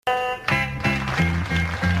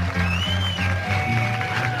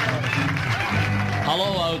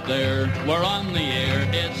Hello out there, we're on the air.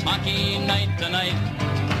 It's hockey night tonight.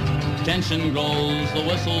 Tension grows, the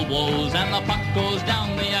whistle blows, and the puck goes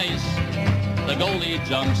down the ice. The goalie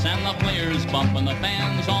jumps and the players bump and the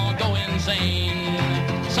fans all go insane.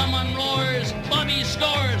 Someone roars, Bobby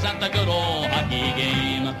scores at the good old hockey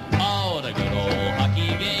game. Oh, the good old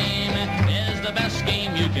hockey game is the best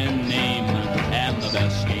game you can name. And the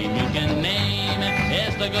best game you can name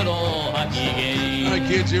is the good old hockey game. All right,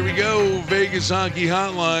 kids, here we go. Vegas Hockey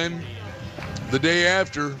Hotline. The day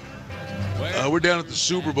after, we're down at the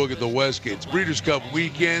Superbook at the Westgate. It's Breeders' Cup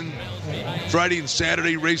weekend. Friday and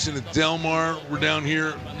Saturday racing at Del Mar. We're down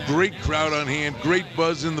here. Great crowd on hand. Great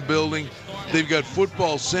buzz in the building. They've got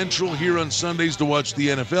Football Central here on Sundays to watch the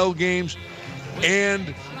NFL games.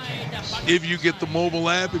 And if you get the mobile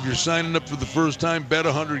app, if you're signing up for the first time, bet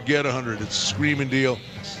 100, get 100. It's a screaming deal.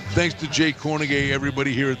 Thanks to Jay Cornegay,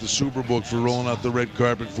 everybody here at the Superbook for rolling out the red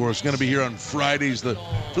carpet for us. Going to be here on Fridays, for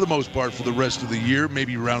the most part, for the rest of the year.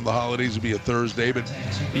 Maybe around the holidays it'll be a Thursday, but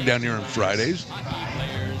be down here on Fridays.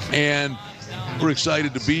 And we're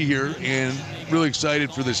excited to be here and really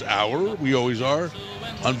excited for this hour. We always are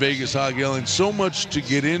on Vegas Hockey Island. So much to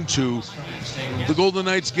get into. The Golden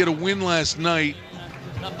Knights get a win last night.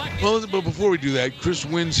 Well, but before we do that, Chris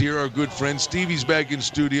Wynn's here, our good friend. Stevie's back in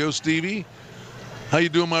studio. Stevie, how you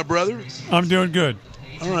doing, my brother? I'm doing good.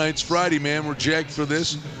 All right, it's Friday, man. We're jacked for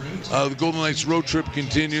this. The Golden Knights road trip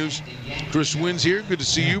continues. Chris Wynn's here. Good to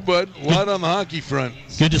see you, bud. A lot on the hockey front.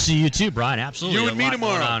 Good to see you too, Brian. Absolutely. You and me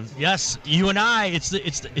tomorrow. Yes, you and I. It's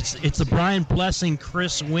the Brian Blessing,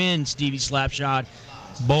 Chris Wynn, Stevie Slapshot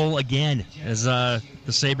Bowl again as the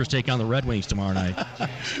Sabres take on the Red Wings tomorrow night.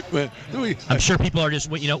 I'm sure people are just,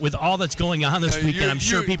 with all that's going on this weekend, I'm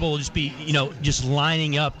sure people will just be, just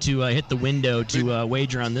lining up to hit the window to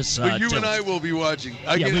wager on this. But you and I will be watching.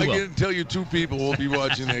 I can tell you two people will be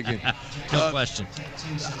watching that game. No question.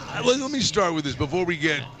 Let me start with this before we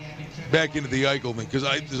get back into the Eichel thing, because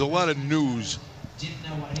there's a lot of news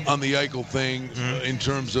on the Eichel thing in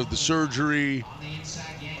terms of the surgery,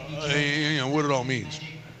 what it all means.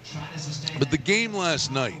 But the game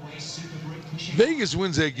last night, Vegas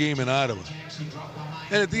wins that game in Ottawa.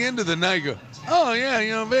 And at the end of the night, go, oh,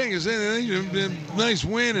 yeah, Vegas, nice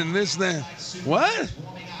win and this, that. What?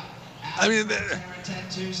 I mean,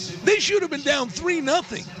 they should have been down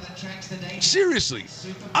 3-0. Seriously.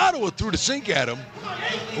 Ottawa threw the sink at them.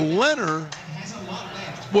 Leonard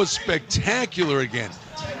was spectacular again.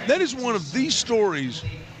 That is one of these stories,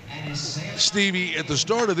 Stevie, at the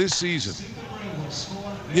start of this season.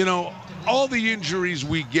 All the injuries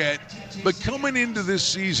we get, but coming into this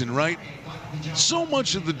season, right? So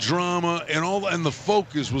much of the drama and the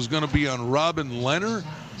focus was going to be on Robin Leonard.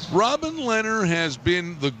 Robin Leonard has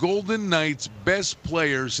been the Golden Knights' best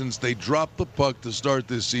player since they dropped the puck to start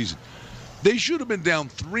this season. They should have been down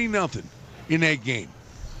 3-0 in that game.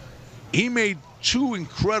 He made two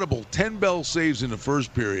incredible 10-bell saves in the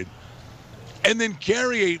first period, and then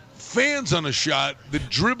Carrier fans on a shot that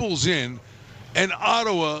dribbles in, and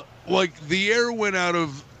Ottawa, like the air went out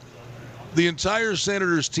of the entire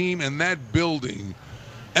Senators team and that building,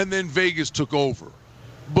 and then Vegas took over.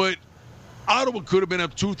 But Ottawa could have been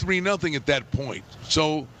up 2-3-0 at that point.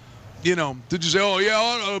 So, to just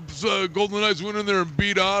say, Golden Knights went in there and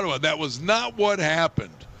beat Ottawa. That was not what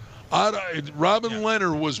happened. Robin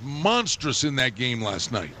Leonard was monstrous in that game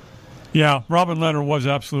last night. Yeah, Robin Leonard was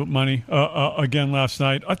absolute money again last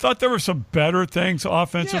night. I thought there were some better things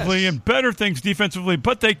offensively and better things defensively,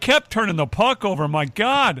 but they kept turning the puck over. My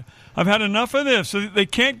God, I've had enough of this. They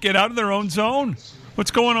can't get out of their own zone.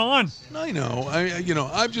 What's going on? I know.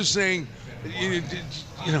 I'm just saying,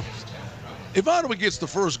 if Ottawa gets the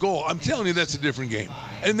first goal, I'm telling you that's a different game.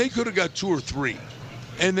 And they could have got 2 or 3.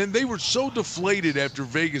 And then they were so deflated after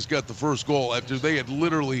Vegas got the first goal, after they had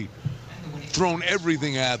literally thrown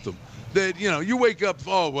everything at them, that, you wake up,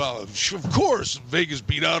 of course Vegas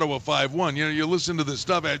beat Ottawa 5-1. You listen to this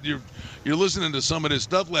stuff, you're listening to some of this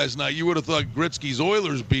stuff last night, you would have thought Gretzky's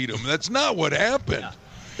Oilers beat them. That's not what happened. Yeah.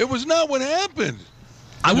 It was not what happened.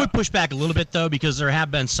 I would push back a little bit, though, because there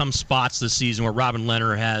have been some spots this season where Robin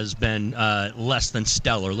Leonard has been less than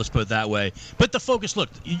stellar. Let's put it that way. But the focus, look,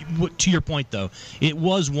 to your point, though, it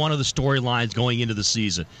was one of the storylines going into the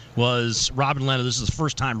season was Robin Leonard. This is the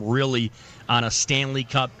first time really on a Stanley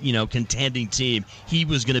Cup, contending team. He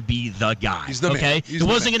was going to be the guy. He's the okay? Man. It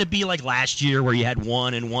wasn't going to be like last year where you had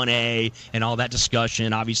 1 and 1A and all that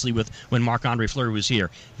discussion, obviously, with when Marc-Andre Fleury was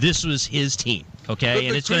here. This was his team. Okay,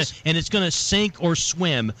 and it's gonna sink or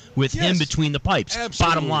swim with him between the pipes.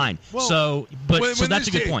 Absolutely. Bottom line. Well, so that's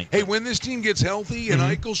a good point. Hey, when this team gets healthy and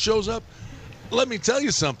Eichel shows up, let me tell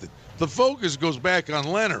you something. The focus goes back on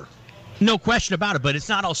Leonard. No question about it, but it's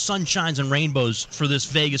not all sunshines and rainbows for this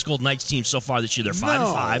Vegas Golden Knights team so far this year. They're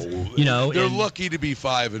 5-5. You know, they're lucky to be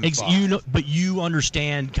 5-5. You know, but you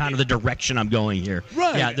understand kind of the direction I'm going here,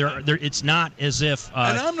 right? Yeah, it's not as if.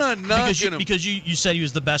 And I'm not knocking him because you said he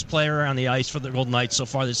was the best player on the ice for the Golden Knights so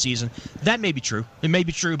far this season. That may be true. It may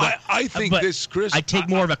be true, but I think this, Chris. I take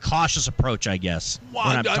more of a cautious approach, I guess. Well,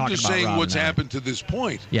 I'm just saying what's happened to this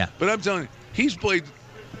point. Yeah, but I'm telling you, he's played.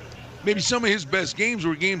 Maybe some of his best games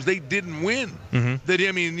were games they didn't win. Mm-hmm.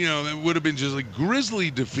 It would have been just like grisly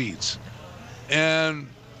defeats. And,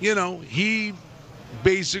 he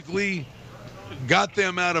basically got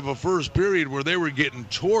them out of a first period where they were getting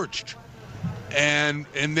torched. And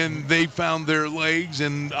then they found their legs,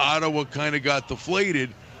 and Ottawa kind of got deflated.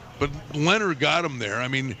 But Leonard got them there. I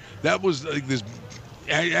mean, that was like this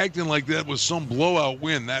acting like that was some blowout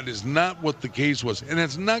win. That is not what the case was. And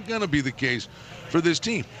it's not going to be the case for this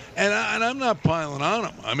team. And I'm not piling on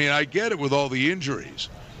them. I mean, I get it with all the injuries.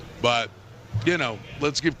 But,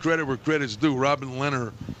 let's give credit where credit's due. Robin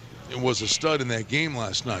Leonard was a stud in that game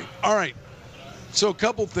last night. All right. So a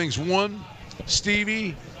couple things. One,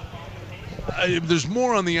 Stevie, there's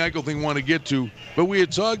more on the Eichel thing I want to get to, but we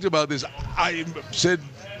had talked about this. I said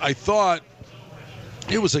I thought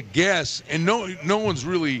it was a guess, and no one's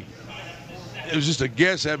really – it was just a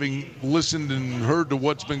guess, having listened and heard to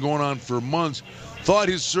what's been going on for months. Thought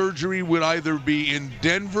his surgery would either be in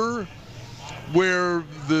Denver, where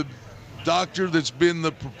the doctor that's been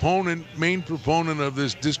the main proponent of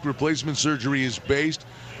this disc replacement surgery is based,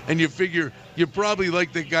 and you figure you probably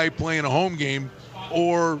like the guy playing a home game,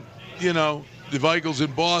 or, if Eichel's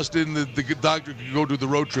in Boston, the doctor could go do the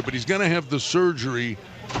road trip. But he's going to have the surgery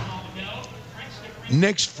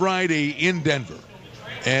next Friday in Denver.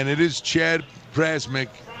 And it is Chad Prusmick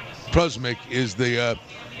is the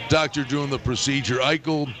doctor doing the procedure.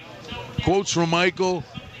 Eichel, quotes from Eichel,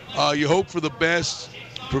 you hope for the best,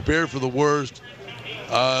 prepare for the worst.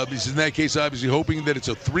 He's in that case obviously hoping that it's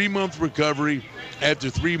a 3-month recovery. After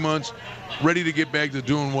 3 months, ready to get back to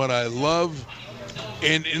doing what I love.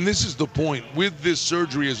 And this is the point with this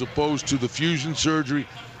surgery as opposed to the fusion surgery.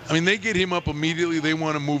 I mean, they get him up immediately. They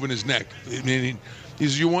want to move in his neck. I mean,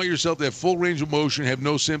 you want yourself to have full range of motion, have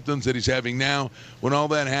no symptoms that he's having now. When all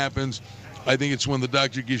that happens, I think it's when the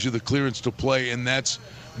doctor gives you the clearance to play, and that's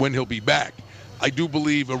when he'll be back. I do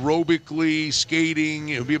believe aerobically, skating,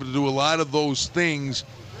 he'll be able to do a lot of those things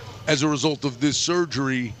as a result of this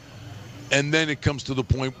surgery. And then it comes to the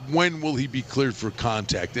point, when will he be cleared for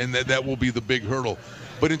contact? And that will be the big hurdle.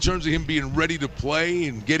 But in terms of him being ready to play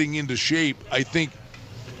and getting into shape, I think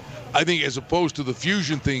as opposed to the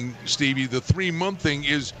fusion thing, Stevie, the 3-month thing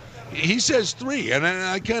is, he says 3, and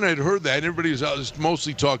I kind of had heard that. Everybody was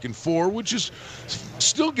mostly talking 4, which is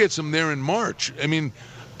still gets him there in March. I mean,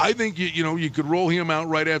 I think you could roll him out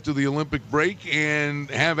right after the Olympic break and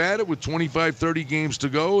have at it with 25, 30 games to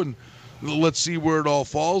go, and let's see where it all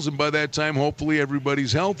falls. And by that time, hopefully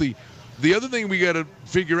everybody's healthy. The other thing we got to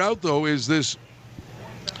figure out, though, is this.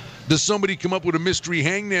 Does somebody come up with a mystery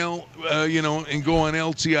hangnail, and go on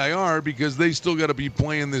LTIR, because they still got to be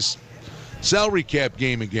playing this salary cap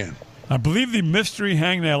game again? I believe the mystery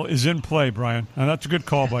hangnail is in play, Brian, and that's a good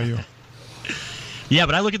call by you. Yeah,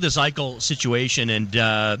 but I look at this Eichel situation, and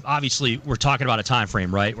obviously we're talking about a time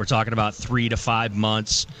frame, right? We're talking about 3 to 5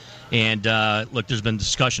 months. And, look, there's been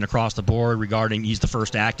discussion across the board regarding he's the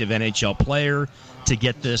first active NHL player to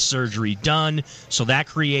get this surgery done. So that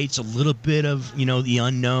creates a little bit of, the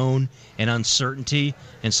unknown and uncertainty.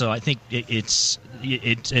 And so I think it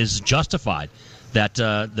is justified that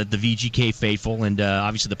the VGK faithful and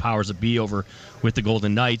obviously the powers that be over with the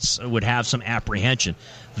Golden Knights would have some apprehension.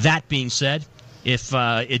 That being said, if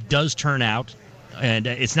it does turn out, and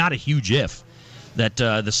it's not a huge if, that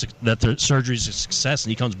the surgery is a success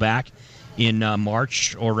and he comes back in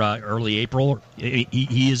March or early April,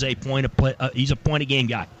 he is a point of play. He's a point of game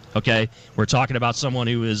guy. Okay, we're talking about someone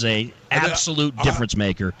who is a absolute difference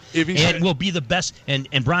maker and will be the best. And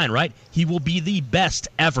Brian, right? He will be the best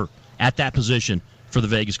ever at that position for the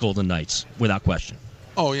Vegas Golden Knights, without question.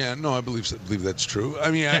 Oh yeah, no, I believe that's true. I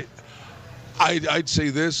mean, I'd say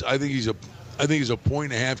this. I think he's a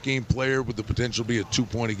 1.5 game player with the potential to be a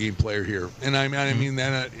 2-point-a-game player here. And I mean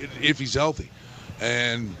that if he's healthy.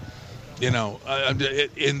 And, in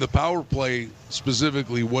the power play,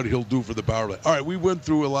 specifically what he'll do for the power play. All right, we went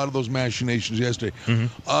through a lot of those machinations yesterday.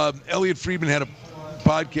 Mm-hmm. Elliot Friedman had a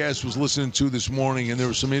podcast, was listening to this morning, and there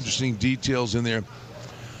were some interesting details in there.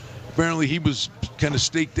 Apparently he was kind of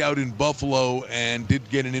staked out in Buffalo and did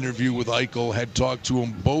get an interview with Eichel, had talked to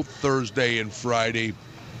him both Thursday and Friday.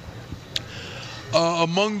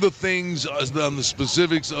 Among the things on the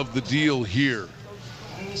specifics of the deal here,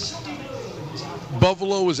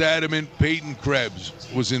 Buffalo was adamant Peyton Krebs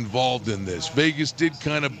was involved in this. Vegas did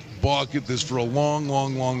kind of balk at this for a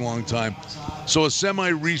long time. So a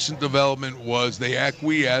semi-recent development was they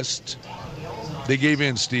acquiesced. They gave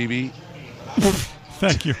in, Stevie.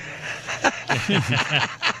 Thank you.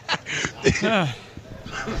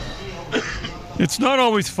 It's not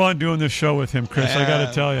always fun doing this show with him, Chris. I got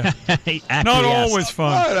to tell you, not always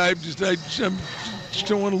fun. But I just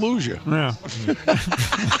don't want to lose you. Yeah.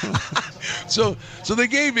 So they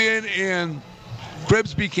gave in, and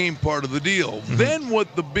Krebs became part of the deal. Mm-hmm. Then what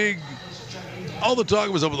all the talk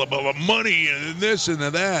was about money and this and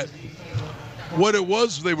that. What it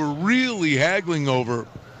was, they were really haggling over,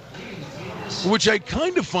 which I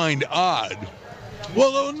kind of find odd.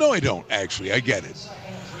 Well, no, I don't, actually. I get it.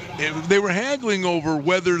 They were haggling over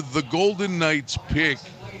whether the Golden Knights pick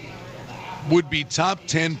would be top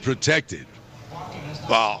 10 protected.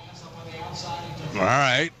 Well, all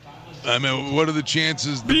right. I mean, what are the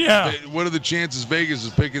chances? What are the chances Vegas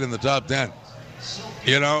is picking in the top 10?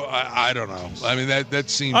 I don't know. I mean, that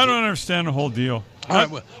seems. I don't understand the whole deal. All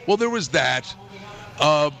right, well, there was that.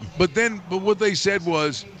 But what they said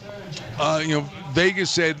was,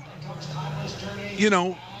 Vegas said,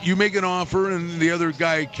 you make an offer and the other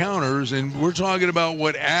guy counters, and we're talking about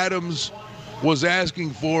what Adams was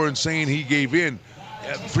asking for and saying he gave in.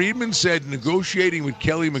 Friedman said negotiating with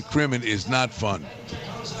Kelly McCrimmon is not fun.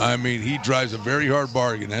 I mean, he drives a very hard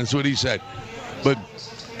bargain. That's what he said. But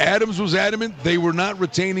Adams was adamant they were not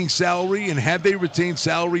retaining salary, and had they retained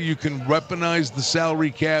salary, you can weaponize the salary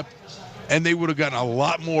cap, and they would have gotten a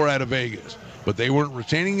lot more out of Vegas. But they weren't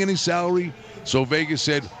retaining any salary, so Vegas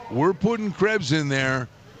said, we're putting Krebs in there,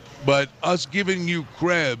 but us giving you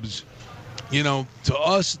Krebs, to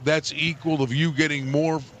us, that's equal of you getting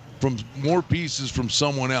more pieces from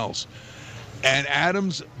someone else. And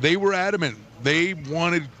Adams, they were adamant. They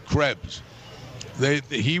wanted Krebs.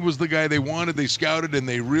 He was the guy they wanted. They scouted and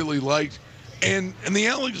they really liked. And the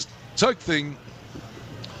Alex Tuch thing,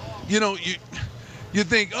 you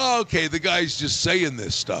think, oh, okay, the guy's just saying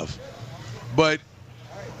this stuff. But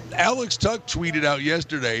Alex Tuch tweeted out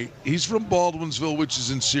yesterday, he's from Baldwinsville, which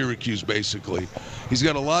is in Syracuse, basically. He's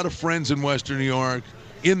got a lot of friends in Western New York,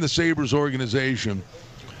 in the Sabres organization.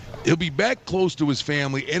 He'll be back close to his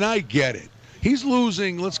family, and I get it. He's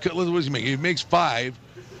losing, what does he make? He makes 5.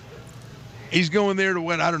 He's going there to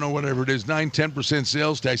whatever it is, 9-10%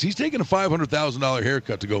 sales tax. He's taking a $500,000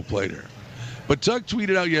 haircut to go play there. But Tuch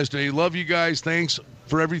tweeted out yesterday, love you guys, thanks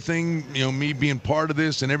for everything, me being part of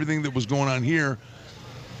this and everything that was going on here.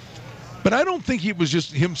 But I don't think it was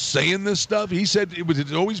just him saying this stuff. He said it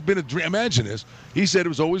had always been a dream. Imagine this. He said it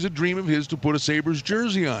was always a dream of his to put a Sabres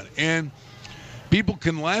jersey on. And people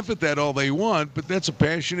can laugh at that all they want, but that's a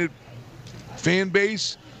passionate fan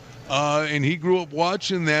base. And he grew up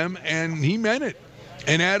watching them, and he meant it.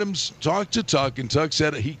 And Adams talked to Tuch, and Tuch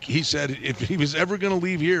said he said if he was ever going to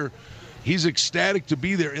leave here, he's ecstatic to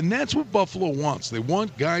be there. And that's what Buffalo wants. They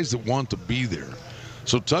want guys that want to be there.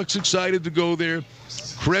 So Tuch's excited to go there.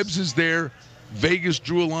 Krebs is there. Vegas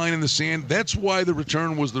drew a line in the sand. That's why the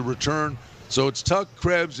return was the return. So it's Tuch,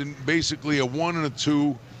 Krebs, and basically a 1 and a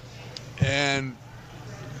 2. And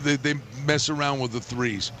they mess around with the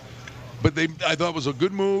 3s. But I thought it was a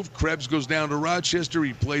good move. Krebs goes down to Rochester.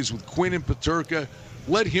 He plays with Quinn and Peterka.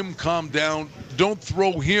 Let him calm down. Don't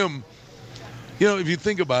throw him. If you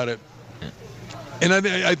think about it. And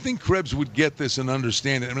I think Krebs would get this and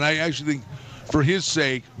understand it. I mean, I actually think for his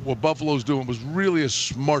sake, what Buffalo's doing was really a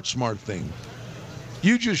smart thing.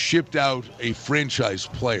 You just shipped out a franchise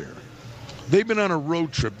player. They've been on a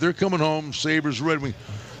road trip. They're coming home, Sabres, Red Wings.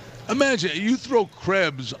 Imagine you throw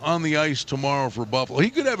Krebs on the ice tomorrow for Buffalo. He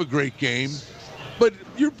could have a great game, but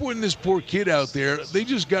you're putting this poor kid out there. They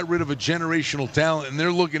just got rid of a generational talent, and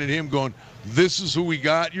they're looking at him going, this is who we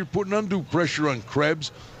got. You're putting undue pressure on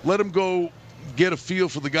Krebs. Let him go get a feel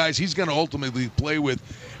for the guys he's going to ultimately play with.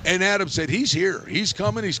 And Adam said, he's here. He's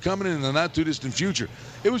coming in the not-too-distant future.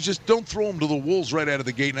 It was just don't throw him to the wolves right out of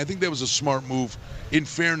the gate, and I think that was a smart move in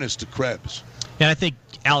fairness to Krebs. And I think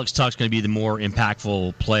Alex Tuch's going to be the more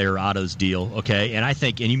impactful player out of this deal, okay? And I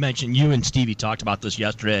think, and you and Stevie talked about this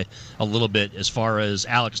yesterday a little bit as far as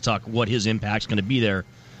Alex Tuch, what his impact's going to be there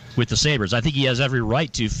with the Sabres. I think he has every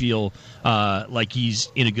right to feel like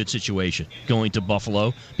he's in a good situation going to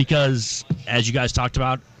Buffalo because, as you guys talked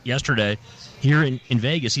about yesterday, here in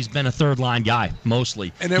Vegas, he's been a third-line guy,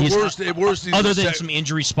 mostly. And at worst, other than some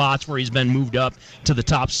injury spots where he's been moved up to the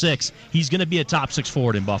top 6, he's going to be a top 6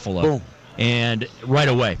 forward in Buffalo. Boom. and right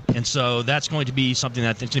away. And so that's going to be something that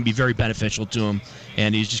I think is going to be very beneficial to him.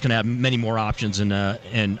 And he's just going to have many more options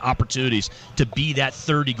and opportunities to be that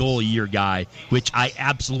 30-goal-a-year guy, which I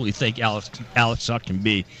absolutely think Alex Tuch can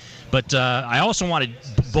be. But I also wanted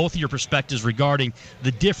both of your perspectives regarding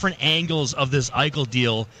the different angles of this Eichel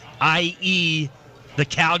deal, i.e., the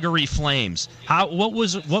Calgary Flames.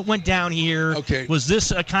 What went down here? Okay. Was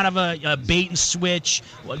this a kind of a bait and switch?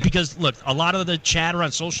 Because look, a lot of the chatter on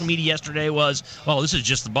social media yesterday was, "Oh, this is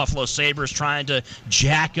just the Buffalo Sabres trying to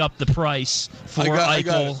jack up the price for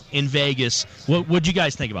Eichel in Vegas." What'd you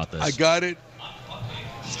guys think about this? I got it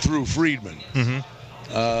through Friedman. Mm-hmm.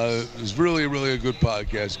 It was really, really a good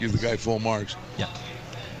podcast. Give the guy full marks. Yeah.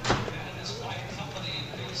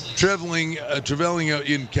 Trevelling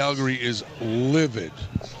in Calgary is livid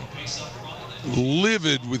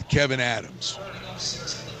with Kevin Adams.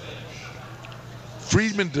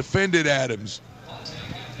 Friedman defended Adams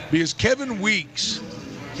because Kevin Weeks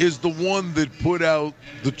is the one that put out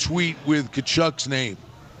the tweet with Tkachuk's name,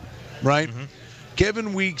 right? Mm-hmm.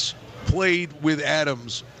 Kevin Weeks played with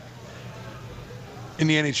Adams in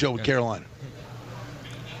the NHL with Carolina.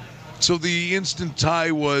 So the instant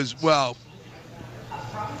tie was, well,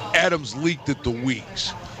 Adams leaked it to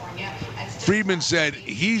Weeks. Friedman said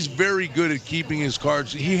he's very good at keeping his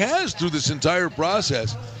cards. He has through this entire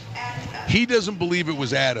process. He doesn't believe it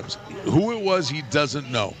was Adams. Who it was, he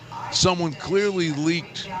doesn't know. Someone clearly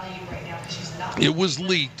leaked. It was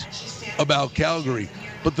leaked about Calgary.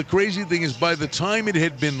 But the crazy thing is, by the time it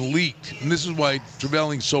had been leaked, and this is why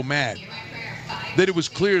Trevelling's so mad, that it was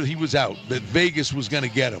clear he was out, that Vegas was going to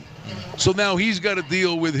get him. So now he's got to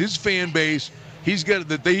deal with his fan base. He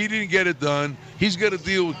didn't get it done. He's got to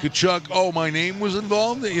deal with Tkachuk. Oh, my name was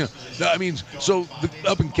involved. You know, I mean, so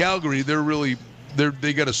up in Calgary,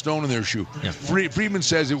 they got a stone in their shoe. Yeah. Friedman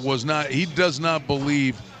says it was not. He does not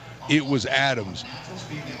believe it was Adams.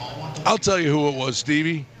 I'll tell you who it was,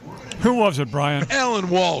 Stevie. Who was it, Brian? Alan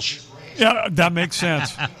Walsh. Yeah, that makes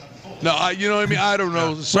sense. No, you know what I mean. I don't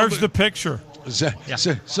know. Where's the picture?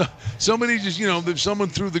 Somebody just, someone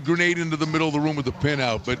threw the grenade into the middle of the room with the pin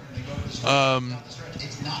out, but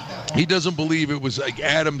he doesn't believe it was like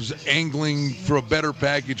Adams angling for a better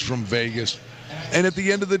package from Vegas. And at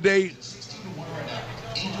the end of the day,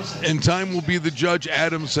 and time will be the judge,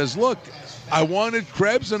 Adams says, look, I wanted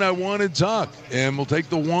Krebs and I wanted Tuch, and we'll take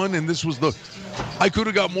the one, and this was I could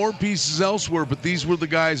have got more pieces elsewhere, but these were the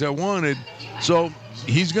guys I wanted. So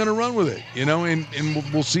he's going to run with it, and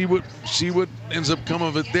we'll see what ends up coming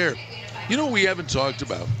of it there. You know what we haven't talked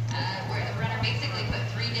about?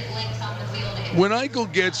 When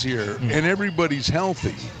Eichel gets here and everybody's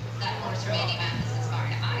healthy,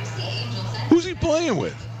 who's he playing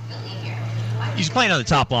with? He's playing on the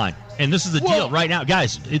top line. And this is the deal right now.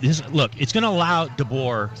 Guys, look, it's going to allow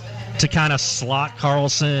DeBoer to kind of slot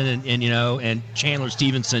Carlson and Chandler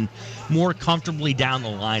Stevenson more comfortably down the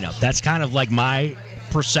lineup. That's kind of like my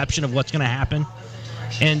perception of what's going to happen.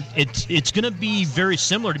 And it's going to be very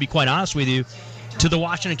similar, to be quite honest with you, to the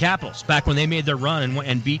Washington Capitals back when they made their run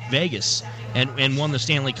and beat Vegas and won the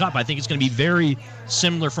Stanley Cup. I think it's going to be very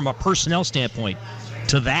similar from a personnel standpoint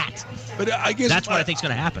to that. But I guess that's what I think is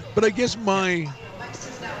going to happen. But I guess my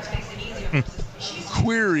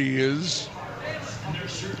query is,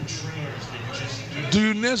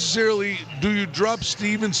 do you drop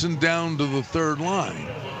Stevenson down to the third line?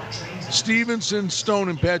 Stevenson, Stone,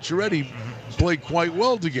 and Pacioretty play quite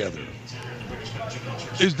well together.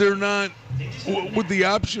 Is there not, with the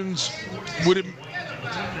options, would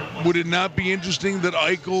it not be interesting that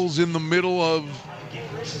Eichel's in the middle of,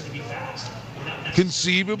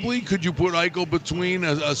 conceivably, could you put Eichel between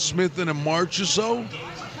a Smith and a March or so?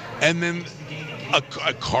 And then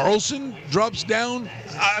a Carlson drops down?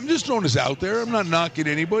 I'm just throwing this out there. I'm not knocking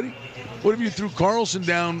anybody. What if you threw Carlson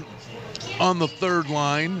down on the third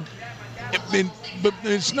line? But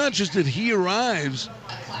it's not just that he arrives.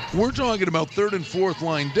 We're talking about third and fourth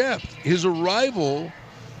line depth. His arrival,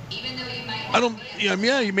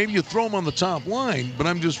 maybe you throw him on the top line, but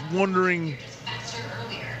I'm just wondering,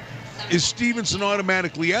 is Stevenson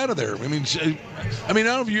automatically out of there? I mean, I don't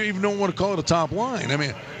know if you even don't want to call it a top line. I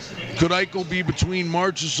mean, could Eichel be between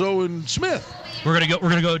Marchessault and Smith? We're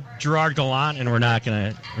gonna go Gerard Gallant, and we're not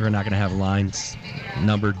gonna have lines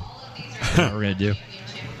numbered. That's what we're gonna do.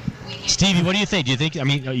 Stevie, what do you think? Do you think?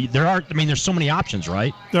 There's so many options,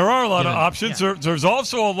 right? There are a lot of options. Yeah. There's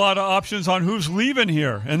also a lot of options on who's leaving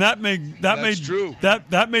here, and that may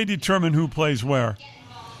determine who plays where.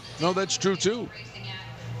 No, that's true too.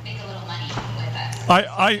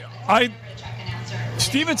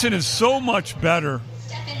 Stevenson is so much better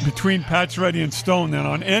between Pacioretty and Stone than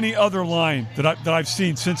on any other line that I've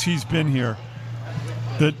seen since he's been here.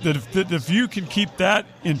 That if you can keep that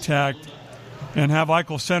intact and have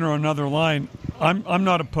Eichel center on another line, I'm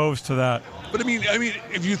not opposed to that. But I mean,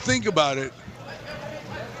 if you think about it,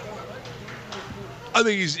 I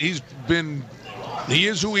think he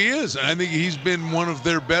is who he is. I think he's been one of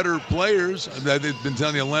their better players. I've been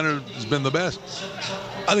telling you, Leonard has been the best.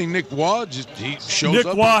 I think Nick Waugh he shows up.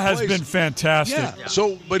 Nick Waugh has been fantastic. Yeah.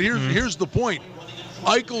 So, but here's the point: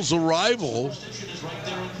 Eichel's arrival,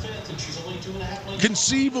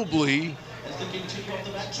 conceivably,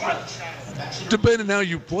 depending on how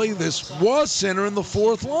you play this, was center in the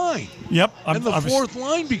fourth line. Yep. And the fourth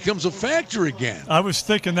line becomes a factor again. I was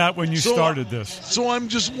thinking that when you started this. So I'm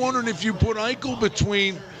just wondering if you put Eichel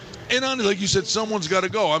between, and like you said, someone's got to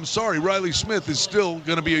go. I'm sorry, Riley Smith is still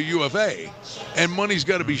going to be a UFA, and money's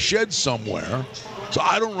got to be shed somewhere. So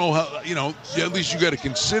I don't know how, at least you got to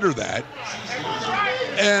consider that.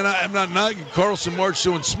 And I'm not knocking Carlson,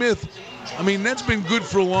 Marchessault, and Smith. I mean, that's been good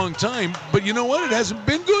for a long time, but you know what? It hasn't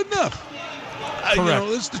been good enough. Correct.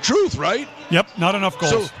 That's the truth, right? Yep, not enough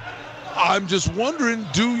goals. So I'm just wondering,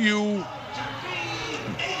 do you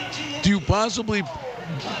possibly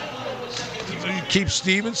keep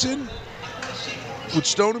Stevenson with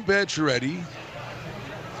Stone and Pacioretty,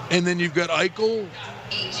 and then you've got Eichel?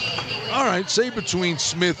 All right, say between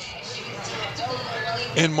Smith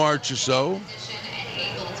and Marchessault.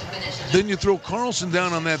 Then you throw Carlson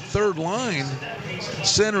down on that third line,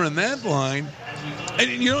 center in that line. And,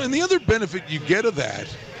 and the other benefit you get of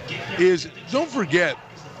that is, don't forget,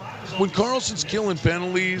 when Carlson's killing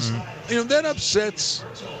penalties, that upsets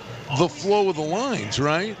the flow of the lines,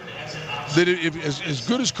 right? That as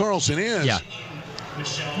good as Carlson is,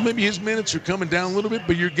 maybe his minutes are coming down a little bit,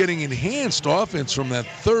 but you're getting enhanced offense from that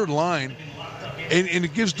third line. And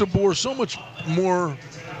it gives DeBoer so much more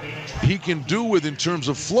he can do with in terms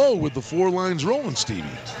of flow with the four lines rolling, Stevie.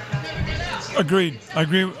 Agreed. I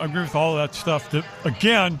agree with all of that stuff.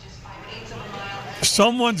 Again,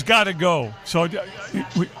 someone's got to go. So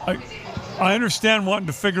I understand wanting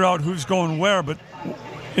to figure out who's going where, but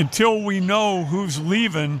until we know who's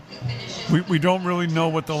leaving, we don't really know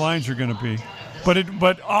what the lines are going to be.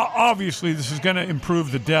 But obviously this is going to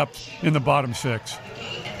improve the depth in the bottom six,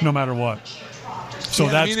 no matter what. So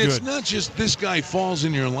that's good. It's not just this guy falls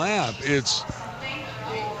in your lap. It's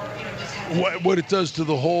what it does to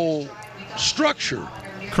the whole structure.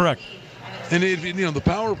 Correct. And the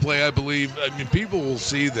power play, I believe. People will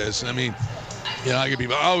see this. I could be,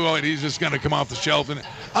 he's just going to come off the shelf. And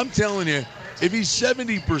I'm telling you, if he's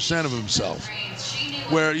 70% of himself,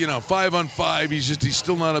 where 5-on-5, he's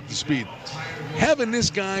still not up to speed. Having this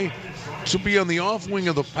guy to be on the off wing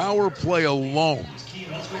of the power play alone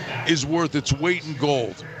is worth its weight in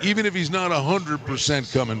gold, even if he's not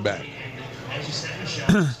 100% coming back.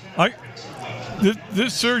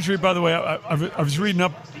 This surgery, by the way, I was reading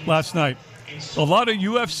up last night. A lot of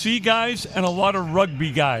UFC guys and a lot of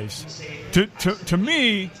rugby guys. To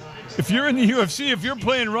me, if you're in the UFC, if you're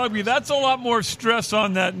playing rugby, that's a lot more stress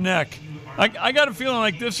on that neck. I got a feeling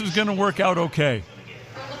like this is going to work out okay,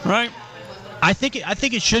 right? I think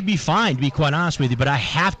it should be fine, to be quite honest with you. But I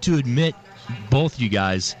have to admit, both you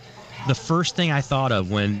guys, the first thing I thought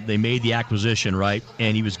of when they made the acquisition, right,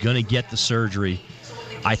 and he was going to get the surgery,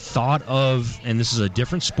 I thought of, and this is a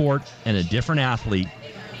different sport and a different athlete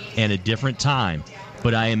and a different time,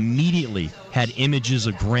 but I immediately had images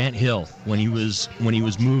of Grant Hill when he was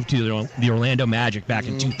moved to the Orlando Magic back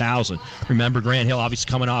in 2000. Remember Grant Hill,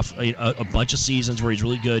 obviously coming off a bunch of seasons where he's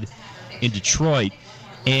really good in Detroit,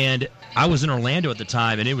 and I was in Orlando at the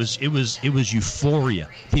time, and it was euphoria.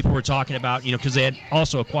 People were talking about, because they had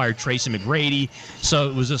also acquired Tracy McGrady, so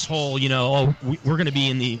it was this whole, we're going to be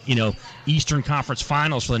in the, Eastern Conference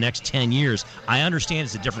Finals for the next 10 years. I understand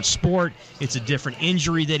it's a different sport, it's a different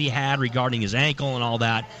injury that he had regarding his ankle and all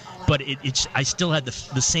that, but I still had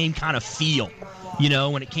the same kind of feel,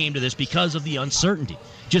 when it came to this because of the uncertainty.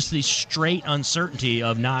 Just the straight uncertainty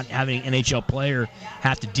of not having an NHL player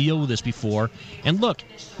have to deal with this before. And look,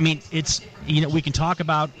 it's, we can talk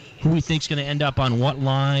about who we think is going to end up on what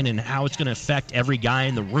line and how it's going to affect every guy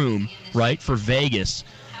in the room, right, for Vegas.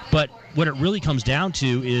 But what it really comes down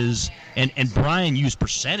to is, and Brian used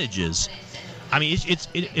percentages,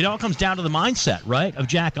 it all comes down to the mindset, right, of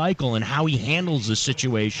Jack Eichel and how he handles this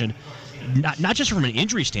situation, not just from an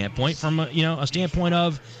injury standpoint, from a standpoint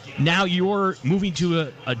of, now you're moving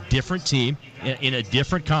to a different team in a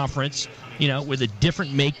different conference, with a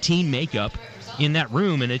different team makeup in that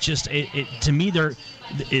room, and it's just to me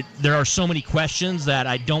there are so many questions that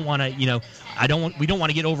I don't want to we don't want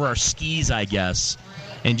to get over our skis, I guess,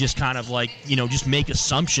 and just kind of like, just make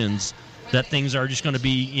assumptions that things are just going to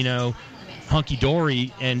be,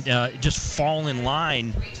 hunky-dory and just fall in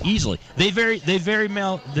line easily. They very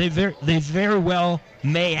well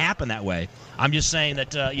may happen that way. I'm just saying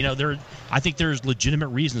that I think there's legitimate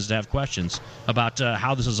reasons to have questions about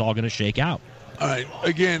how this is all going to shake out. All right,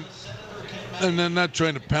 again, and I'm not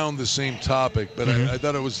trying to pound the same topic, but I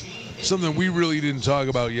thought it was something we really didn't talk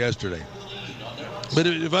about yesterday. But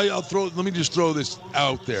let me just throw this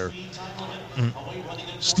out there.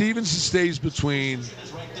 Stevenson stays between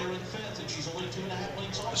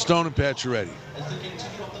Stone and Pacioretty.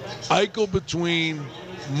 Eichel between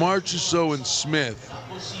Marchessault and Smith.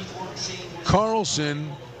 Carlson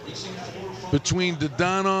between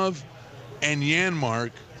Dadonov and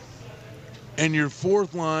Janmark. And your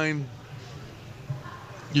fourth line,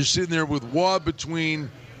 you're sitting there with Waugh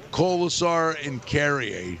between Colasar and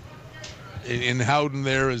Carrier. And Howden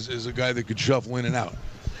there is a guy that could shuffle in and out.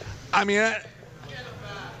 I mean,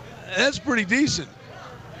 that's pretty decent.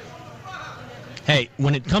 Hey,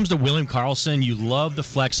 when it comes to William Karlsson, you love the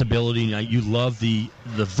flexibility. You love the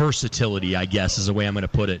versatility, I guess, is the way I'm going to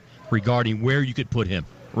put it, regarding where you could put him,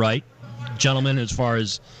 right? Gentlemen, as far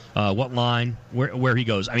as what line, where he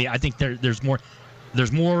goes. I mean, I think there's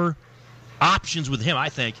more options with him, I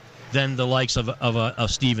think, than the likes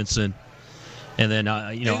of Stevenson. And then,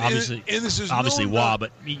 obviously Waugh,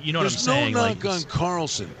 but you know what I'm saying. There's no knock on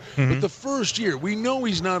Karlsson. But the first year, we know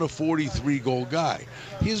he's not a 43-goal guy.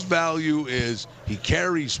 His value is he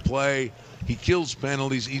carries play, he kills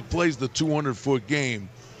penalties, he plays the 200-foot game.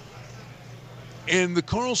 And the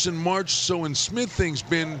Karlsson, Marchessault, and Smith thing's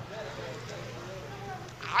been,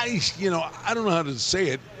 I don't know how to say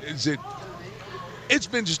it. It's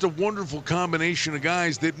been just a wonderful combination of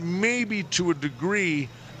guys that maybe to a degree,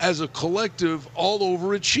 as a collective, all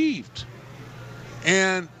overachieved.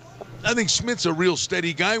 And I think Smith's a real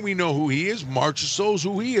steady guy. We know who he is. Marchessault's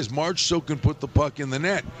who he is. Marchessault can put the puck in the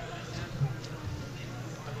net.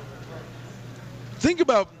 Think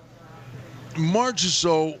about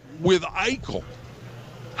Marchessault with Eichel.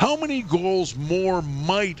 How many goals more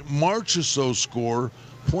might Marchessault score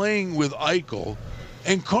playing with Eichel?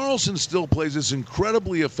 And Karlsson still plays this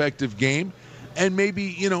incredibly effective game. And maybe,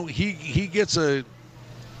 he gets a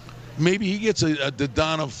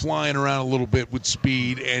Dadonov flying around a little bit with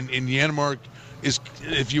speed, and Janmark is,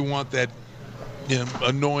 if you want that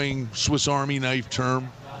annoying Swiss Army knife term.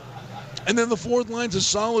 And then the fourth line's a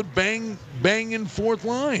solid banging fourth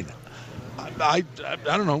line. I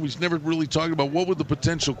don't know. He's never really talked about what would the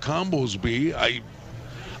potential combos be. I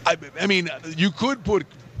mean, you could put,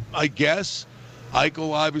 I guess,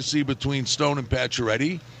 Eichel obviously between Stone and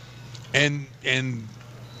Pacioretty, and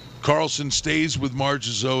Karlsson stays with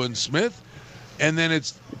Marchessault and Smith, and then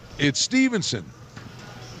it's Stevenson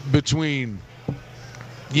between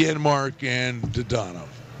Janmark and Dadonov.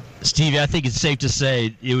 Stevie, I think it's safe to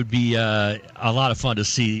say it would be a lot of fun to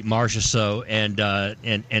see Marchessault and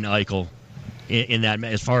Eichel in that,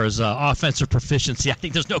 as far as offensive proficiency. I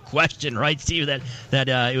think there's no question, right, Steve, that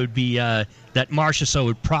it would be that Marchessault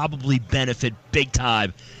would probably benefit big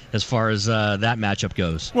time as far as that matchup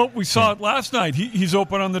goes. Well, we saw it last night. He's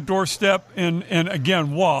open on the doorstep, and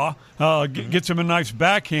again, Waugh gets him a nice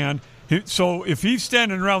backhand. So if he's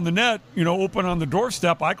standing around the net, open on the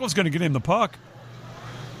doorstep, Eichel's going to get him the puck.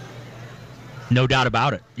 No doubt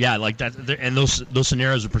about it. Yeah, like that, and those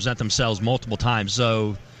scenarios would present themselves multiple times.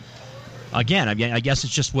 So, again, I guess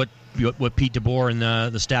it's just what Pete DeBoer and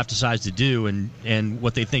the staff decides to do, and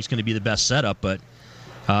what they think is going to be the best setup. But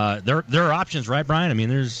there are options, right, Brian? I mean,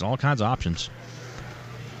 there's all kinds of options.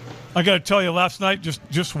 I got to tell you, last night,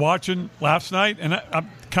 just watching last night, and I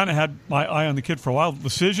kind of had my eye on the kid for a while.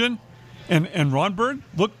 Decision and Ronberg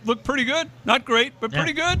look pretty good. Not great, but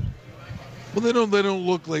pretty good. Well, they don't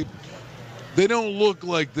look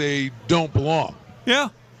like they don't belong. Yeah.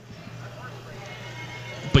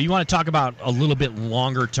 But you want to talk about a little bit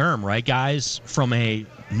longer term, right, guys, from a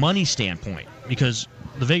money standpoint, because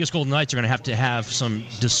the Vegas Golden Knights are going to have some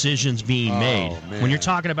decisions being made. Man. When you're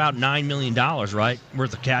talking about $9 million, right,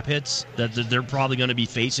 worth of cap hits that they're probably going to be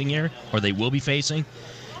facing here, or they will be facing,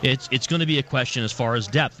 it's going to be a question as far as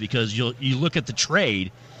depth, because you look at the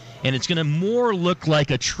trade, and it's going to more look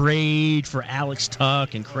like a trade for Alex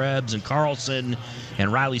Tuch and Krebs and Karlsson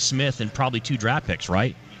and Riley Smith and probably 2 draft picks,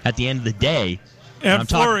 right, at the end of the day. And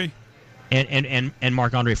Fleury. And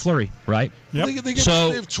Marc-Andre Fleury, right? Yep. They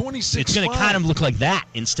have 26. It's going to kind of look like that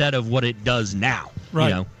instead of what it does now.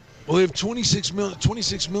 Right. Well, they have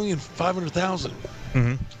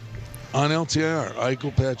 26,500,000 on LTIR.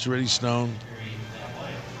 Eichel, Pacioretty, Stone.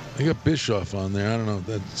 They got Bischoff on there. I don't know.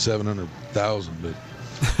 That's 700. 100,000, but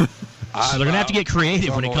So they're going to have to get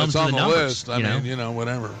creative when it comes to the numbers. List. I mean,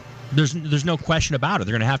 whatever. There's no question about it.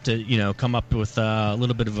 They're going to have to, come up with a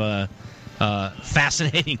little bit of a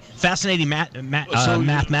fascinating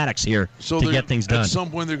mathematics here to get things done. At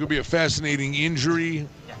some point, there could be a fascinating injury.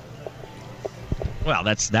 Well,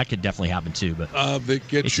 that could definitely happen too. But that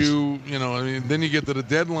gets you, then you get to the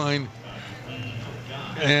deadline,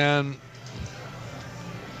 and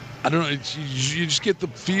I don't know. You just get the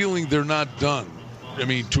feeling they're not done. I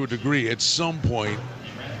mean, to a degree, at some point,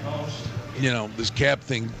 this cap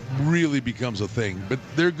thing really becomes a thing. But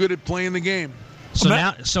they're good at playing the game.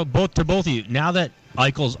 So both of you, now that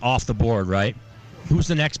Eichel's off the board, right? Who's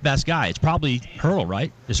the next best guy? It's probably Hurdle,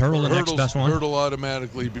 right? Is Hurdle the next best one? Hurdle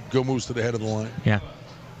automatically moves to the head of the line. Yeah.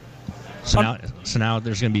 So now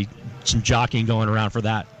there's going to be some jockeying going around for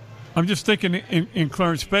that. I'm just thinking in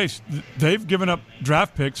Clarence space, they've given up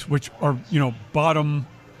draft picks, which are bottom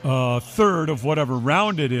third of whatever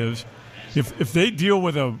round it is. If they deal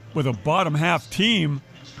with a bottom half team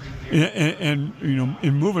and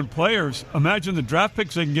in moving players, imagine the draft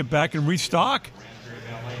picks they can get back and restock.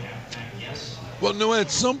 Well, no, at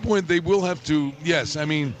some point they will have to. Yes, I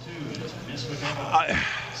mean,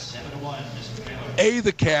 A,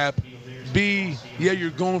 the cap. B, yeah, you're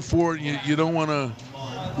going for it. You don't want to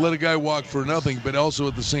let a guy walk for nothing, but also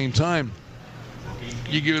at the same time,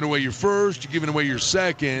 you're giving away your first, you're giving away your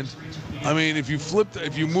second. I mean, if you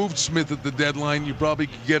moved Smith at the deadline, you probably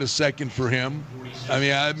could get a second for him. I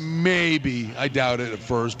mean, I doubt it at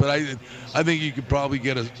first, but I think you could probably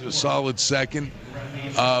get a solid second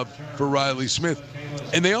for Riley Smith.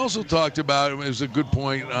 And they also talked about, it was a good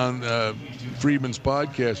point on Friedman's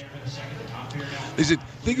podcast, they said,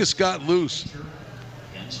 think of Scott Luce,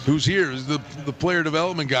 who's here, is the player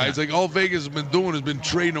development guy. It's like all Vegas has been doing has been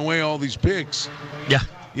trading away all these picks. Yeah.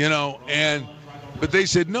 But they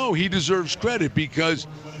said, no, he deserves credit because,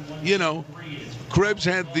 Krebs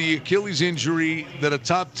had the Achilles injury that a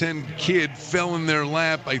top 10 kid fell in their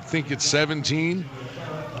lap, I think at 17.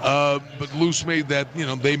 But Luce made that,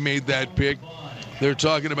 they made that pick. They're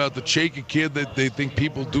talking about the Chayka kid that they think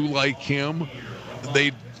people do like him.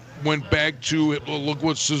 They went back to, look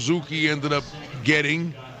what Suzuki ended up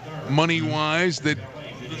getting money-wise, that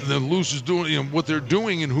the Luce is doing, what they're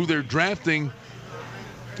doing and who they're drafting,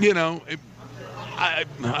 I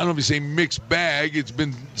don't know if you say mixed bag. It's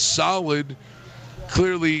been solid.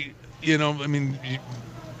 Clearly, you got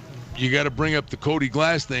to bring up the Cody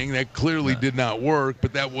Glass thing. That clearly did not work,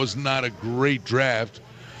 but that was not a great draft.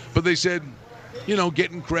 But they said,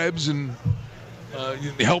 getting Krebs and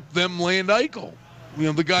help them land Eichel.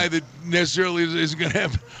 The guy that necessarily isn't going to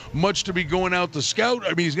have much to be going out to scout. I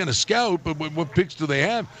mean, he's going to scout, but what picks do they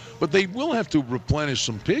have? But they will have to replenish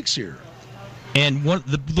some picks here. And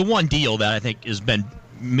the one deal that I think has been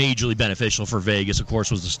majorly beneficial for Vegas, of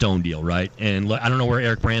course, was the Stone deal, right? And I don't know where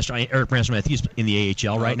Eric Branstrom, I think he's in the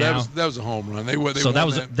AHL right now. That was a home run.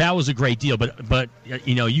 That was a great deal, but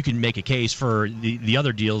you can make a case for the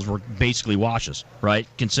other deals were basically washes, right?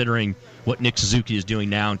 Considering what Nick Suzuki is doing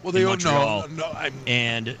now in Montreal. I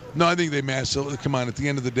think they massively. Come on, at the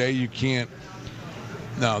end of the day, you can't.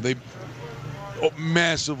 No, they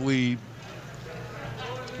massively.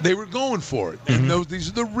 They were going for it, and these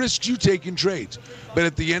are the risks you take in trades. But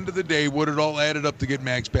at the end of the day, what it all added up to get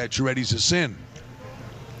Max Pacioretty's a sin.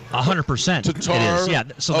 100%. Tatar, it is. Yeah.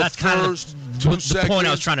 So that's kind of the point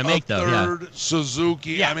I was trying to make, though. Third,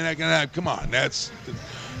 Suzuki. Yeah. I mean, come on. That's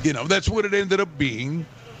what it ended up being.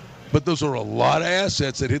 But those are a lot of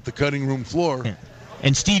assets that hit the cutting room floor. Yeah.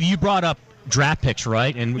 And Steve, you brought up draft picks,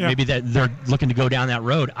 right? And maybe that they're looking to go down that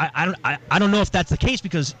road. I don't know if that's the case,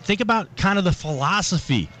 because think about kind of the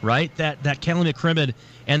philosophy, right? That Kelly McCrimmon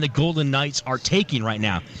and the Golden Knights are taking right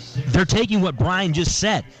now. They're taking what Brian just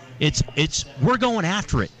said. It's we're going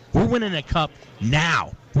after it. We're winning a cup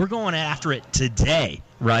now. We're going after it today,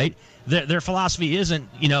 right? Their philosophy isn't,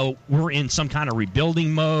 we're in some kind of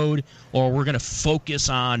rebuilding mode, or we're going to focus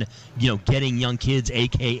on, getting young kids,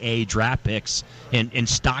 a.k.a. draft picks, and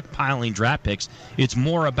stockpiling draft picks. It's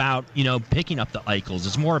more about, picking up the Eichels.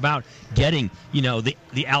 It's more about getting,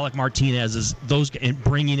 the Alec Martinez's, and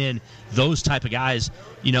bringing in those type of guys,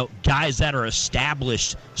 guys that are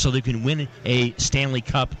established so they can win a Stanley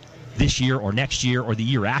Cup this year or next year or the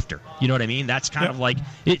year after. You know what I mean? That's kind of like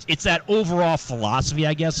it's that overall philosophy,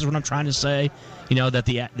 I guess, is what I'm trying to say. That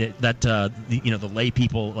the lay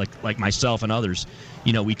people like myself and others,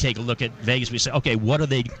 we take a look at Vegas. We say, okay, what are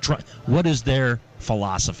they? What is their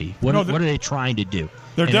philosophy? What are they trying to do?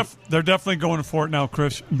 They're definitely going for it now,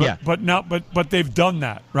 Chris. But they've done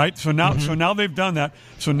that, right? So now they've done that.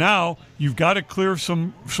 So now you've got to clear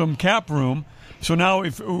some cap room. So now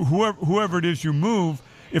if whoever it is you move,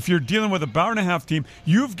 if you're dealing with a $1.5 team,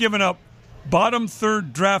 you've given up bottom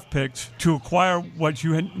third draft picks to acquire what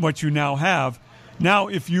you now have. Now,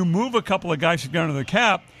 if you move a couple of guys down to the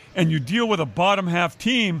cap and you deal with a bottom half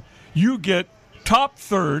team, you get top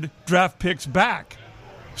third draft picks back.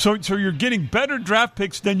 So you're getting better draft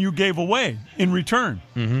picks than you gave away in return.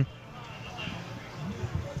 Mm-hmm.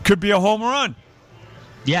 Could be a home run.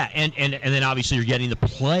 Yeah, and then obviously you're getting the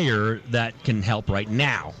player that can help right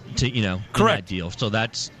now to in Correct. that deal. So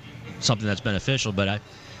that's something that's beneficial. But I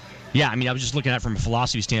was just looking at it from a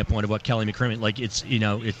philosophy standpoint of what Kelly McCrimmon, like it's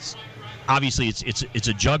obviously it's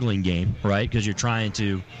a juggling game, right? Because you're trying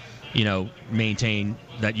to maintain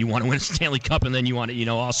that you want to win a Stanley Cup, and then you want to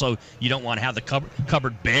also you don't want to have the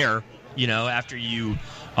cupboard bare after you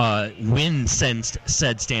win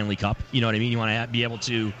said Stanley Cup. You know what I mean? You want to be able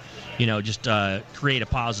to just create a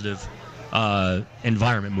positive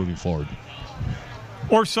environment moving forward.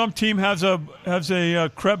 Or some team has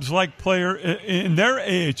a Krebs-like player in their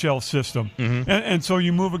AHL system, and so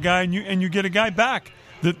you move a guy and you get a guy back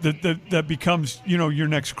that becomes your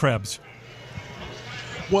next Krebs.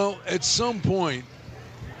 Well, at some point,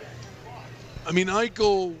 I mean,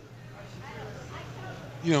 Eichel,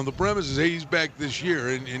 the premise is, hey, he's back this year,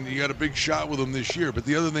 and you got a big shot with him this year. But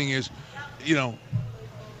the other thing is,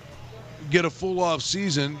 get a full off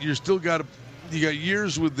season. You got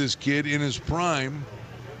years with this kid in his prime.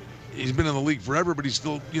 He's been in the league forever, but he's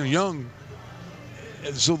still young.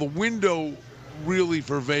 And so the window really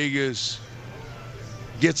for Vegas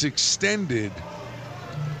gets extended.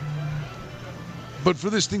 But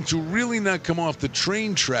for this thing to really not come off the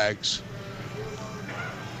train tracks,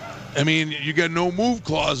 I mean, you got no move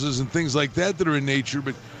clauses and things like that are in nature,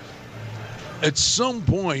 but at some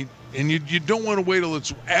point, and you don't want to wait till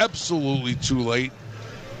it's absolutely too late,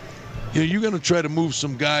 you're going to try to move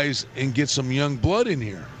some guys and get some young blood in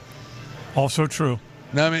here. Also true.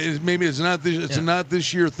 Now, I mean, maybe it's not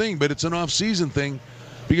this year thing, but it's an off-season thing,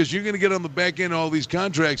 because you're going to get on the back end of all these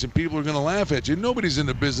contracts and people are going to laugh at you. Nobody's in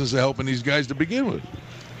the business of helping these guys to begin with.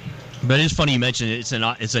 But it's funny you mentioned it.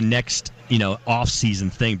 It's a next off-season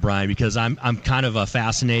thing, Brian, because I'm kind of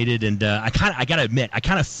fascinated, and I got to admit I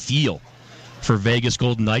kind of feel for Vegas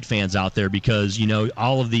Golden Knight fans out there, because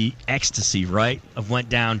all of the ecstasy of went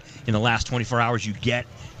down in the last 24 hours. You get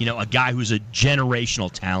a guy who's a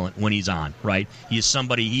generational talent when he's on, right? He is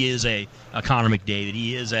somebody. He is a Connor McDavid.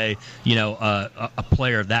 He is a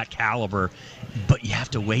player of that caliber. But you have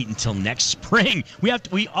to wait until next spring. We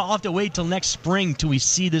all have to wait till next spring till we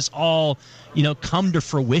see this all come to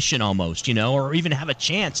fruition almost, or even have a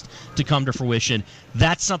chance to come to fruition.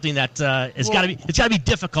 That's something that it's got to be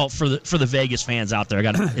difficult for the Vegas fans out there.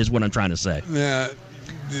 Is what I'm trying to say. Yeah,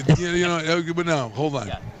 but no, hold on.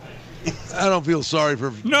 Yeah. I don't feel sorry for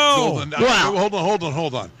Golden. Wow.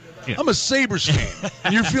 Hold on. Yeah. I'm a Sabres fan.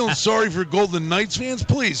 And you're feeling sorry for Golden Knights fans?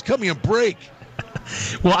 Please, cut me a break.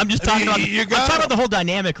 Well, I'm just talking about the whole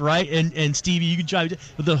dynamic, right? And Stevie, you can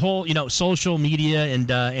drive the whole, social media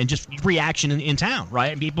and just reaction in town,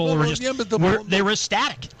 right? And people were just they were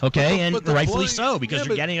ecstatic, okay, and rightfully so, because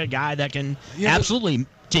you're getting a guy that can absolutely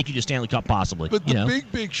take you to Stanley Cup, possibly. But the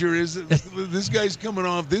big picture is that this guy's coming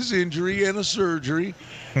off this injury and a surgery,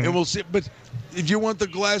 and we'll see. But if you want the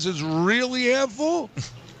glasses really half full,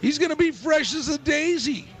 he's going to be fresh as a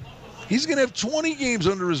daisy. He's going to have 20 games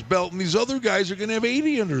under his belt, and these other guys are going to have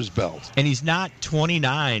 80 under his belt. And he's not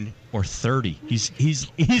 29 or 30. He's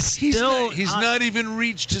not even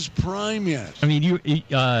reached his prime yet. I mean,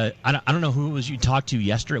 I don't know who it was you talked to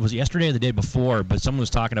yesterday. Was it yesterday or the day before? But someone was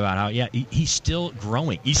talking about how he's still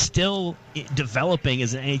growing. He's still developing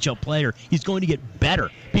as an NHL player. He's going to get better.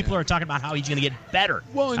 People are talking about how he's going to get better.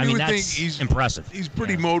 Well, and that's he's impressive. He's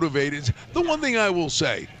pretty motivated. The one thing I will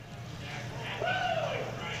say,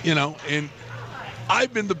 and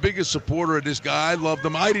I've been the biggest supporter of this guy. I loved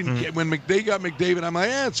him. I didn't care. When they got McDavid, I'm like,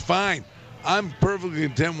 it's fine. I'm perfectly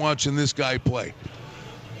content watching this guy play.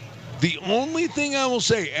 The only thing I will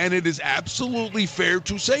say, and it is absolutely fair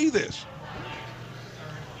to say this.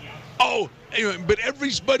 But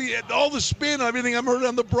everybody, all the spin, everything I've heard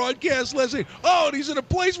on the broadcast last night, and he's in a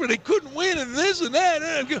place where they couldn't win and this and that.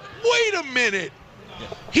 Wait a minute.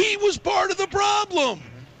 He was part of the problem.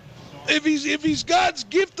 If he's God's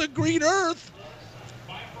gift to green earth,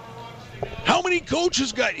 how many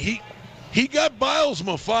coaches got he got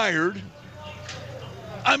Bilesma fired?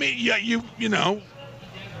 I mean,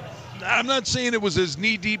 I'm not saying it was as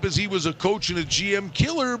knee deep as he was a coach and a GM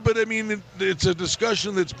killer, but I mean it's a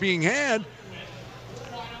discussion that's being had.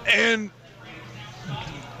 And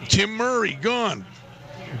Tim Murray gone,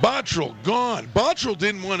 Botterill gone. Botterill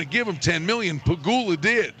didn't want to give him $10 million. Pegula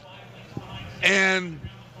did. And,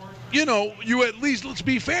 you at least, let's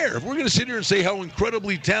be fair. If we're going to sit here and say how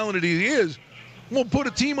incredibly talented he is, well, put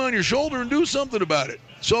a team on your shoulder and do something about it.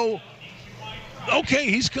 So, okay,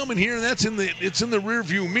 he's coming here, and it's in the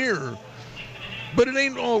rearview mirror. But it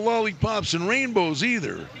ain't all lollipops and rainbows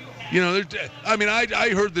either.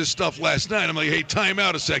 I heard this stuff last night. I'm like, hey, time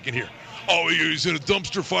out a second here. Oh, he's in a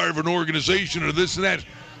dumpster fire of an organization or this and that.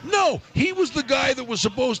 No, he was the guy that was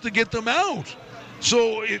supposed to get them out.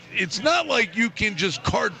 So it's not like you can just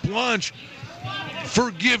carte blanche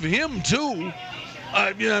forgive him too.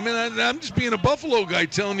 I'm just being a Buffalo guy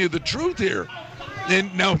telling you the truth here.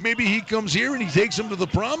 And now maybe he comes here and he takes them to the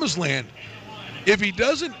promised land. If he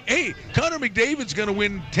doesn't, hey, Connor McDavid's going to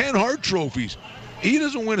win 10 Hart trophies. He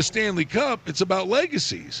doesn't win a Stanley Cup. It's about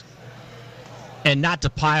legacies. And not to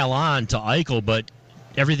pile on to Eichel, but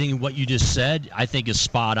everything what you just said, I think, is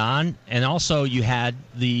spot on. And also you had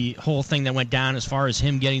the whole thing that went down as far as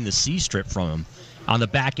him getting the C strip from him on the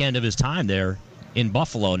back end of his time there in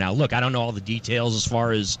Buffalo. Now, look, I don't know all the details as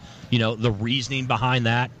far as, the reasoning behind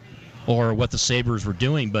that or what the Sabres were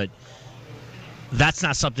doing, but that's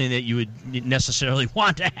not something that you would necessarily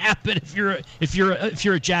want to happen if you're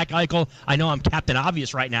a Jack Eichel. I know I'm Captain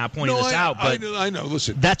Obvious right now pointing this out, but I know.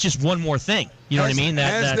 Listen, that's just one more thing. You know what I mean?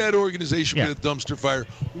 Has that organization been a dumpster fire?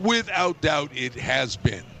 Without doubt, it has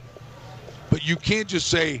been. But you can't just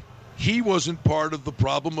say he wasn't part of the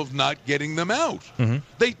problem of not getting them out. Mm-hmm.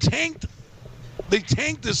 They tanked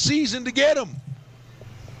the season to get him,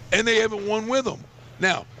 and they haven't won with him.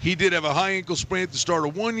 Now, he did have a high ankle sprain at the start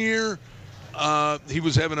of 1 year. He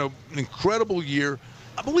was having an incredible year.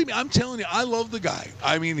 Believe me, I'm telling you, I love the guy.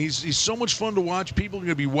 I mean, he's so much fun to watch. People are going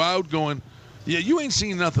to be wowed going, yeah, you ain't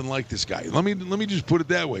seen nothing like this guy. Let me just put it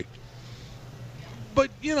that way. But,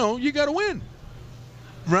 you got to win,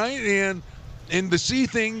 right? And the C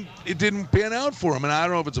thing, it didn't pan out for him. And I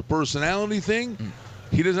don't know if it's a personality thing.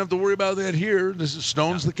 He doesn't have to worry about that here. This is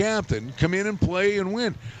Stone's the captain. Come in and play and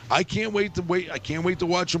win. I can't wait to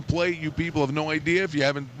watch him play. You people have no idea, if you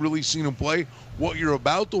haven't really seen him play, what you're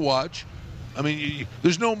about to watch. I mean,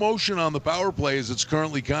 there's no motion on the power play as it's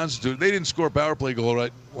currently constituted. They didn't score a power play goal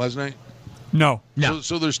last night? No.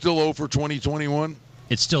 So they're still 0 for 2021?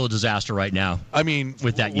 It's still a disaster right now. I mean,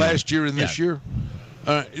 with that last year and this year?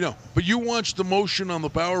 But you watch the motion on the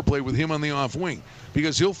power play with him on the off wing,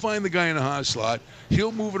 because he'll find the guy in a high slot,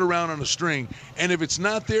 he'll move it around on a string, and if it's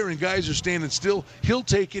not there and guys are standing still, he'll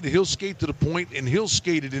take it, he'll skate to the point, and he'll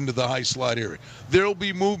skate it into the high slot area. There'll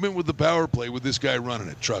be movement with the power play with this guy running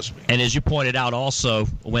it, trust me. And as you pointed out also,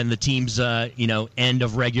 when the team's end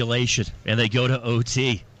of regulation and they go to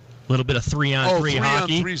OT, a little bit of 3-on-3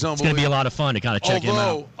 hockey, it's going to be a lot of fun to kind of check him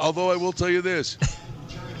out. Although I will tell you this,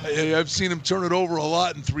 I've seen him turn it over a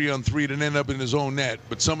lot in 3-on-3 and end up in his own net.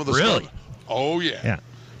 But some of the stuff, oh yeah.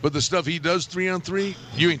 But the stuff he does 3-on-3,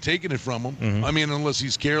 you ain't taking it from him. Mm-hmm. I mean, unless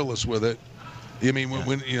he's careless with it. I mean,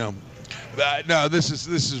 when no, this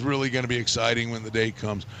is really going to be exciting when the day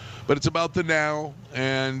comes. But it's about the now,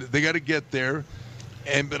 and they got to get there.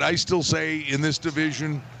 But I still say in this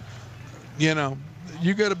division,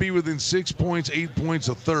 you got to be within 6 points, 8 points,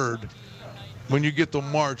 a third. When you get to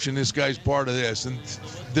March and this guy's part of this, and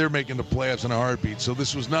they're making the playoffs in a heartbeat. So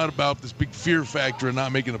this was not about this big fear factor of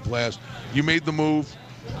not making the playoffs. You made the move,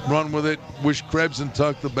 run with it, wish Krebs and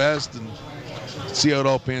Tuck the best, and see how it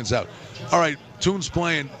all pans out. All right, tunes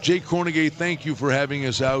playing. Jay Kornegay, thank you for having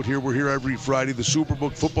us out here. We're here every Friday. The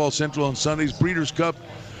Superbook, Football Central on Sundays, Breeders' Cup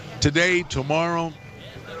today, tomorrow.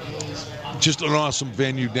 Just an awesome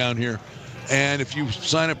venue down here. And if you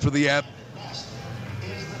sign up for the app,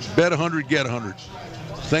 bet 100, get 100.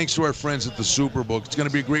 Thanks to our friends at the Superbook. It's going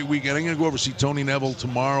to be a great weekend. I'm going to go over to see Tony Neville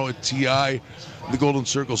tomorrow at TI, the Golden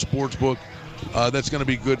Circle Sportsbook. That's going to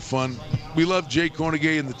be good fun. We love Jay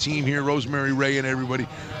Kornegay and the team here, Rosemary Ray and everybody.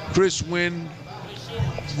 Chris Wynn,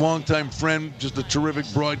 longtime friend, just a terrific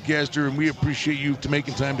broadcaster, and we appreciate you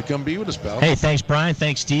making time to come be with us, pal. Hey, thanks, Brian.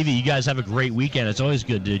 Thanks, Stevie. You guys have a great weekend. It's always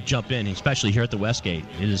good to jump in, especially here at the Westgate.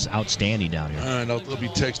 It is outstanding down here. All right, I'll be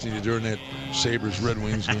texting you during that Sabres-Red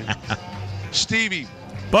Wings game. Stevie.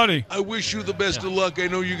 Buddy, I wish you the best of luck. I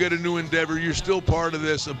know you got a new endeavor. You're still part of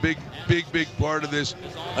this, a big part of this.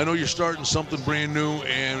 I know you're starting something brand new,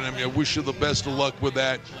 and I wish you the best of luck with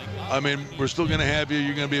that. I mean, we're still going to have you.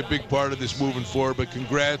 You're going to be a big part of this moving forward, but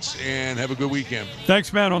congrats, and have a good weekend.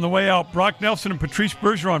 Thanks, man. On the way out, Brock Nelson and Patrice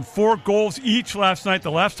Bergeron, 4 goals each last night.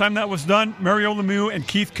 The last time that was done, Mario Lemieux and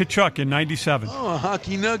Keith Tkachuk in 97. Oh, a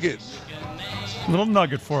hockey nugget. Little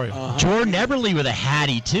nugget for you. Jordan Eberle with a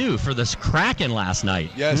hattie, too, for this Kraken last night.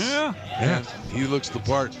 Yes. Yeah. He looks the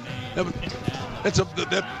part.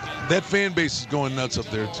 That fan base is going nuts up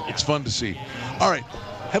there. It's fun to see. All right.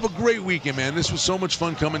 Have a great weekend, man. This was so much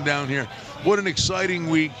fun coming down here. What an exciting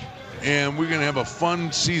week. And we're going to have a fun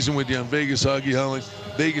season with you on Vegas Hockey Hotline,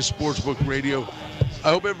 Vegas Sportsbook Radio. I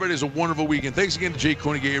hope everybody has a wonderful weekend. Thanks again to Jay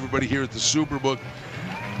Koenig, everybody here at the Superbook.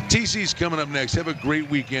 TC's coming up next. Have a great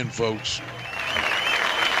weekend, folks.